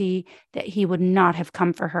certainty that he would not have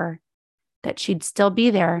come for her, that she'd still be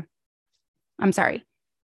there.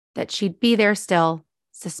 That she'd be there still,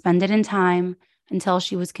 suspended in time until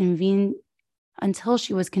she was until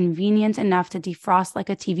she was convenient enough to defrost like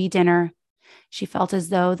a TV dinner. She felt as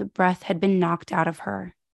though the breath had been knocked out of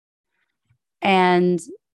her. And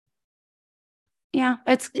yeah,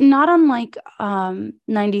 it's not unlike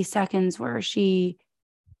 90 Seconds, where she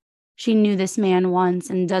knew this man once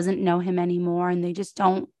and doesn't know him anymore, and they just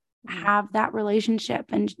don't have that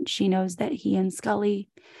relationship. And she knows that he and Scully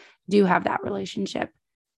do have that relationship.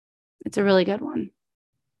 It's a really good one.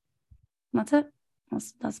 That's it.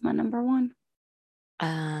 That's my number one.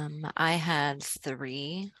 I had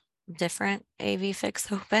 3 different AV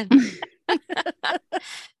fics open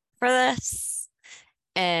for this.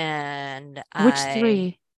 And which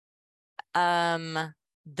 3?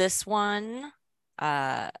 This one,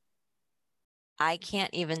 I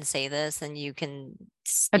can't even say this, and you can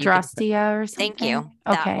Adrastia or something. Thank you.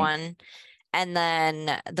 Okay. That one. And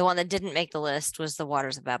then the one that didn't make the list was The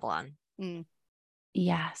Waters of Babylon.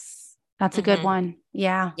 Yes. That's a good one.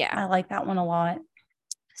 Yeah. Yeah. I like that one a lot.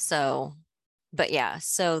 So, but yeah.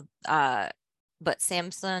 So, but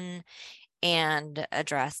Samson and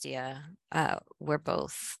Adrastia were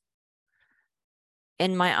both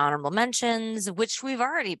in my honorable mentions, which we've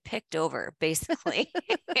already picked over, basically.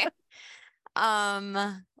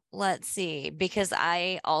 Let's see, because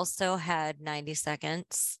I also had 90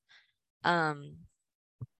 Seconds, and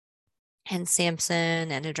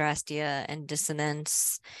Samson and Adrastia and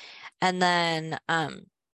Dissonance, and then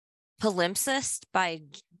Palimpsest by,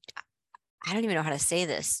 I don't even know how to say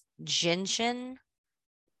this, Jinshin.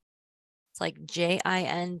 It's like Jintian. I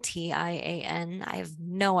have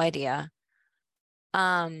no idea.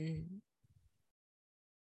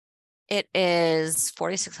 It is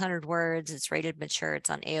 4,600 words. It's rated mature. It's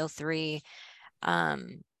on AO3.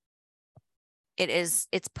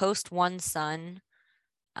 It's post One Son,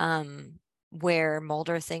 where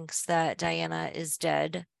Mulder thinks that Diana is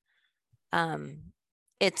dead.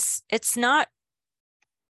 It's not,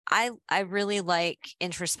 I really like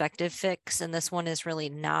introspective fics, and this one is really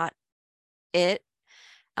not it,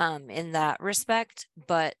 in that respect,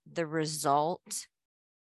 but the result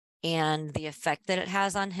and the effect that it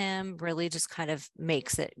has on him really just kind of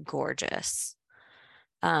makes it gorgeous.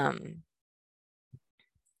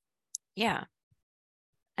 Yeah.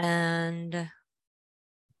 And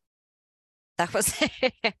that was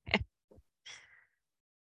it.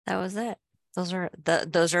 That was it.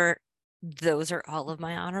 Those are all of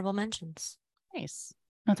my honorable mentions. Nice.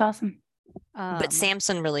 That's awesome. But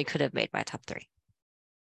Samson really could have made my top 3.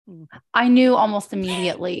 I knew almost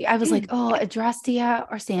immediately. I was like, oh, Adrastia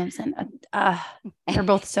or Samson. They're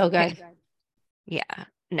both so good. Yeah.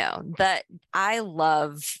 No, that I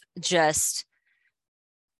love just,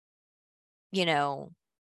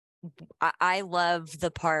 I love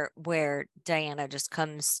the part where Diana just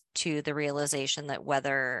comes to the realization that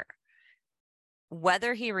whether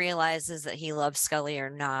he realizes that he loves Scully or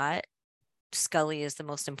not, Scully is the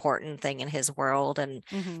most important thing in his world, and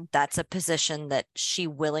that's a position that she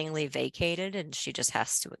willingly vacated, and she just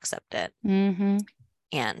has to accept it. And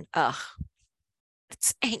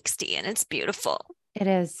it's angsty and it's beautiful. It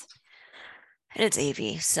is. And it's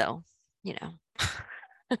AV, so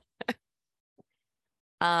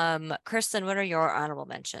Kristen, what are your honorable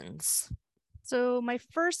mentions? So my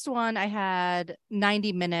first one, I had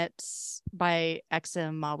 90 Minutes by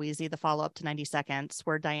Exum Mawizi, the follow-up to 90 Seconds,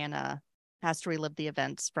 where Diana has to relive the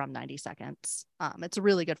events from 90 Seconds. It's a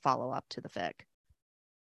really good follow-up to the fic.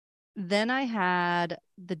 Then I had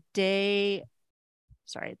The Day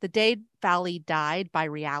Fowley Died by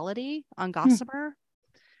Reality on Gossamer.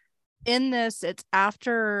 In this, it's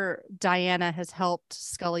after Diana has helped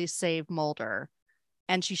Scully save Mulder,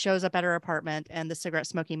 and she shows up at her apartment, and the cigarette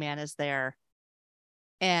smoking man is there,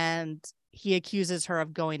 and he accuses her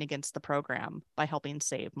of going against the program by helping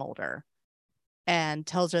save Mulder, and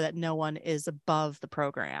tells her that no one is above the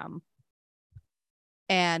program.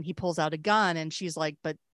 And he pulls out a gun, and she's like,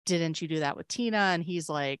 but didn't you do that with Tina? And he's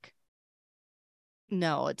like,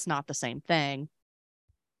 no, it's not the same thing.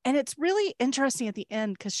 And it's really interesting at the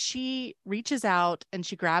end, because she reaches out and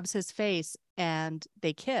she grabs his face and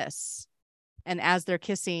they kiss. And as they're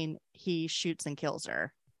kissing, he shoots and kills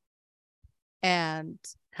her. And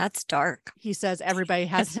that's dark. He says, everybody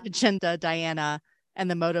has an agenda, Diana, and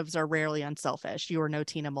the motives are rarely unselfish. You are no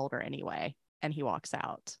Tina Mulder anyway. And he walks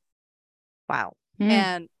out. Wow.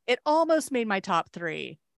 And it almost made my top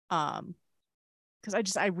 3.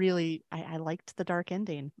 Because I liked the dark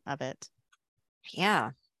ending of it.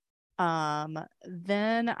 Yeah.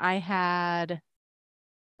 Then I had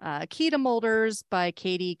Key to Mulder's by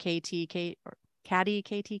Katie,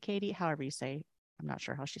 however you say. I'm not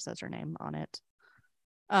sure how she says her name on it.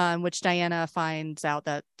 Which Diana finds out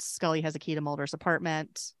that Scully has a key to Mulder's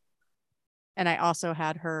apartment. And I also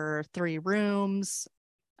had her 3 rooms.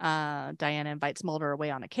 Diana invites Mulder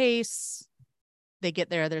away on a case. They get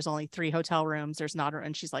there. There's only 3 hotel rooms. There's not,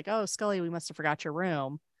 and she's like, "Oh, Scully, we must have forgot your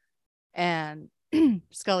room." And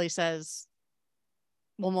Scully says,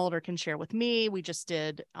 "Well, Mulder can share with me. We just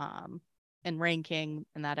did in ranking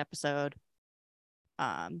in that episode."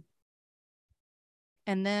 And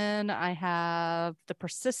then I have The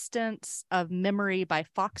Persistence of Memory by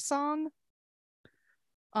Fox Song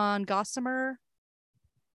on Gossamer.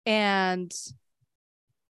 And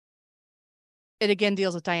it again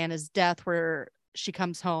deals with Diana's death, where she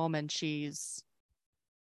comes home and she's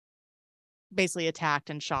basically attacked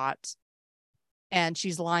and shot. And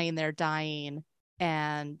she's lying there dying.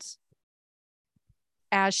 And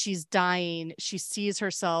as she's dying, she sees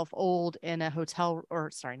herself old in a hotel,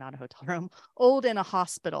 or sorry, not a hotel room, old in a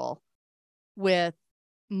hospital with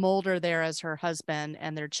Mulder there as her husband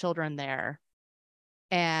and their children there.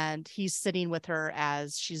 And he's sitting with her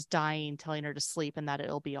as she's dying, telling her to sleep and that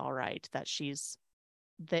it'll be all right, that she's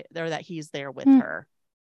there, that he's there with her.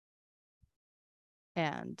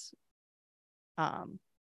 And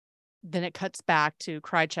then it cuts back to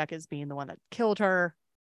Krychek as being the one that killed her.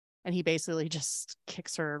 And he basically just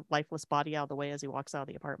kicks her lifeless body out of the way as he walks out of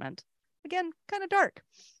the apartment. Again, kind of dark.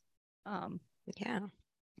 Yeah.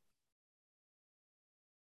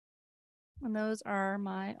 And those are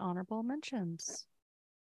my honorable mentions.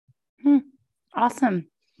 Awesome.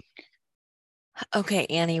 Okay,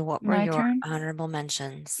 Annie, what were My your turn? honorable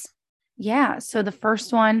mentions? Yeah. So the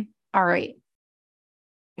first one, all right.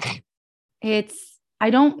 I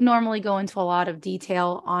don't normally go into a lot of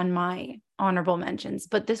detail on my honorable mentions,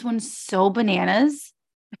 but this one's so bananas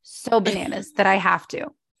that I have to.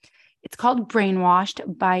 It's called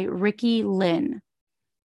Brainwashed by Ricky Lynn.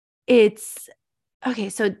 It's okay.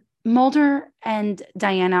 So Mulder and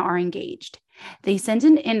Diana are engaged. They send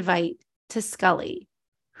an invite to Scully,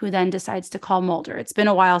 who then decides to call Mulder. It's been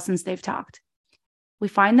a while since they've talked. We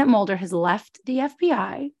find that Mulder has left the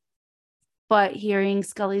FBI, but hearing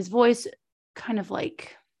Scully's voice kind of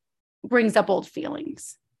like brings up old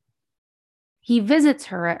feelings. He visits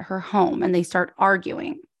her at her home and they start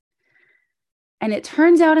arguing. And it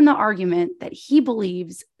turns out in the argument that he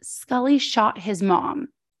believes Scully shot his mom.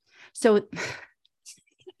 So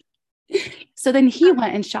then he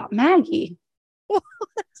went and shot Maggie.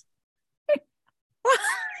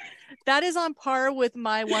 That is on par with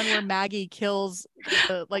my one where Maggie tries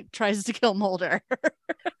to kill Mulder.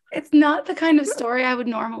 It's not the kind of story I would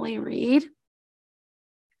normally read.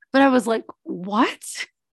 But I was like, what?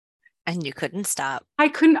 And you couldn't stop. I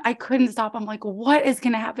couldn't stop. I'm like, what is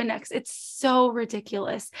going to happen next? It's so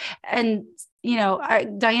ridiculous. And,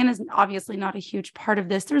 Diana's obviously not a huge part of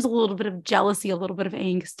this. There's a little bit of jealousy, a little bit of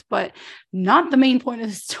angst, but not the main point of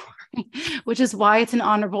the story, which is why it's an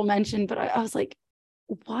honorable mention. But I was like,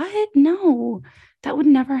 what? No, that would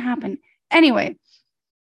never happen. Anyway,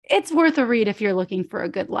 it's worth a read if you're looking for a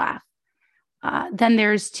good laugh. Then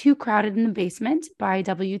there's Too Crowded in the Basement by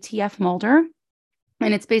WTF Mulder.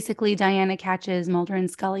 And it's basically Diana catches Mulder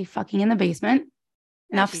and Scully fucking in the basement.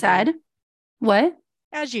 Enough said. What?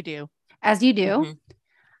 As you do. As you do.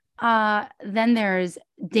 Mm-hmm. Then there's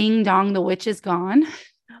Ding Dong, the Witch is Gone.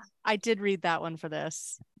 I did read that one for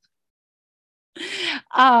this.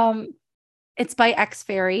 It's by X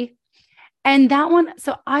Fairy. And that one,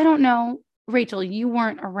 so I don't know, Rachel, you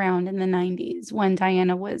weren't around in the 90s when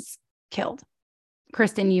Diana was killed.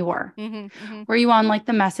 Kristen, you were. Were you on like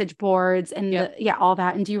the message boards and all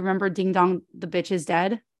that? And do you remember Ding Dong, the bitch is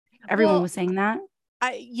dead? Everyone was saying that.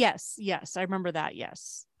 Yes, I remember that.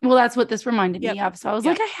 Yes. Well, that's what this reminded me of. So I was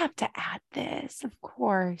like, I have to add this, of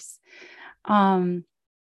course. It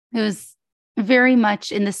was very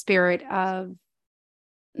much in the spirit of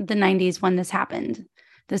the 90s when this happened.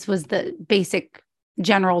 This was the basic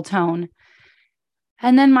general tone.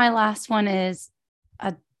 And then my last one is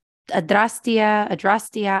Adrastia,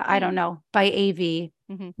 I don't know, by AV,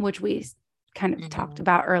 which we kind of talked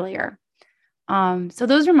about earlier. So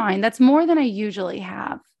those are mine. That's more than I usually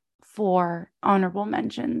have for honorable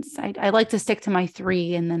mentions. I like to stick to my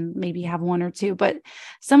 3 and then maybe have 1 or 2, but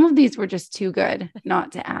some of these were just too good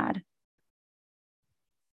not to add.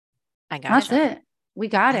 That's it. We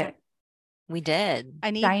got it. We did.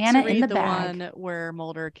 I need Diana to read in the the bag. one where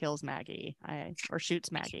Mulder kills Maggie or shoots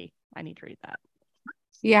Maggie. I need to read that.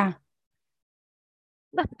 Yeah.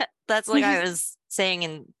 That's like I was saying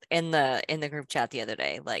in the group chat the other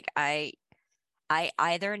day. Like I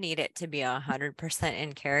either need it to be 100%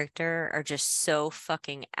 in character or just so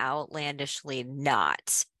fucking outlandishly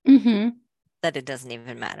not that it doesn't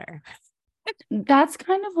even matter. That's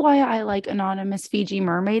kind of why I like Anonymous Fiji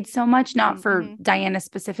Mermaid so much, not for Diana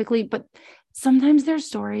specifically, but sometimes their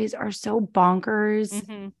stories are so bonkers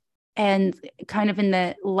and kind of in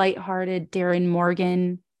the lighthearted Darren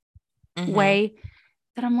Morgan way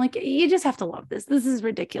that I'm like, you just have to love this. This is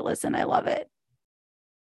ridiculous. And I love it.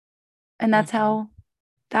 And that's how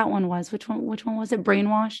that one was. Which one was it?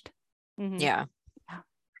 Brainwashed? Yeah.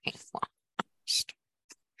 Brainwashed.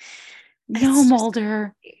 No,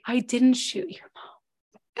 Mulder, I didn't shoot your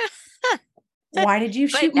mom. Why did you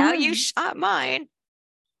shoot now mine? You shot mine.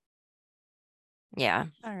 Yeah.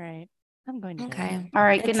 All right. I'm going to Okay. All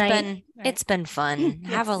right. Good night. It's been fun.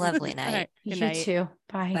 Have a lovely night. Right. Good You night. too.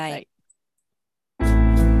 Bye. Bye.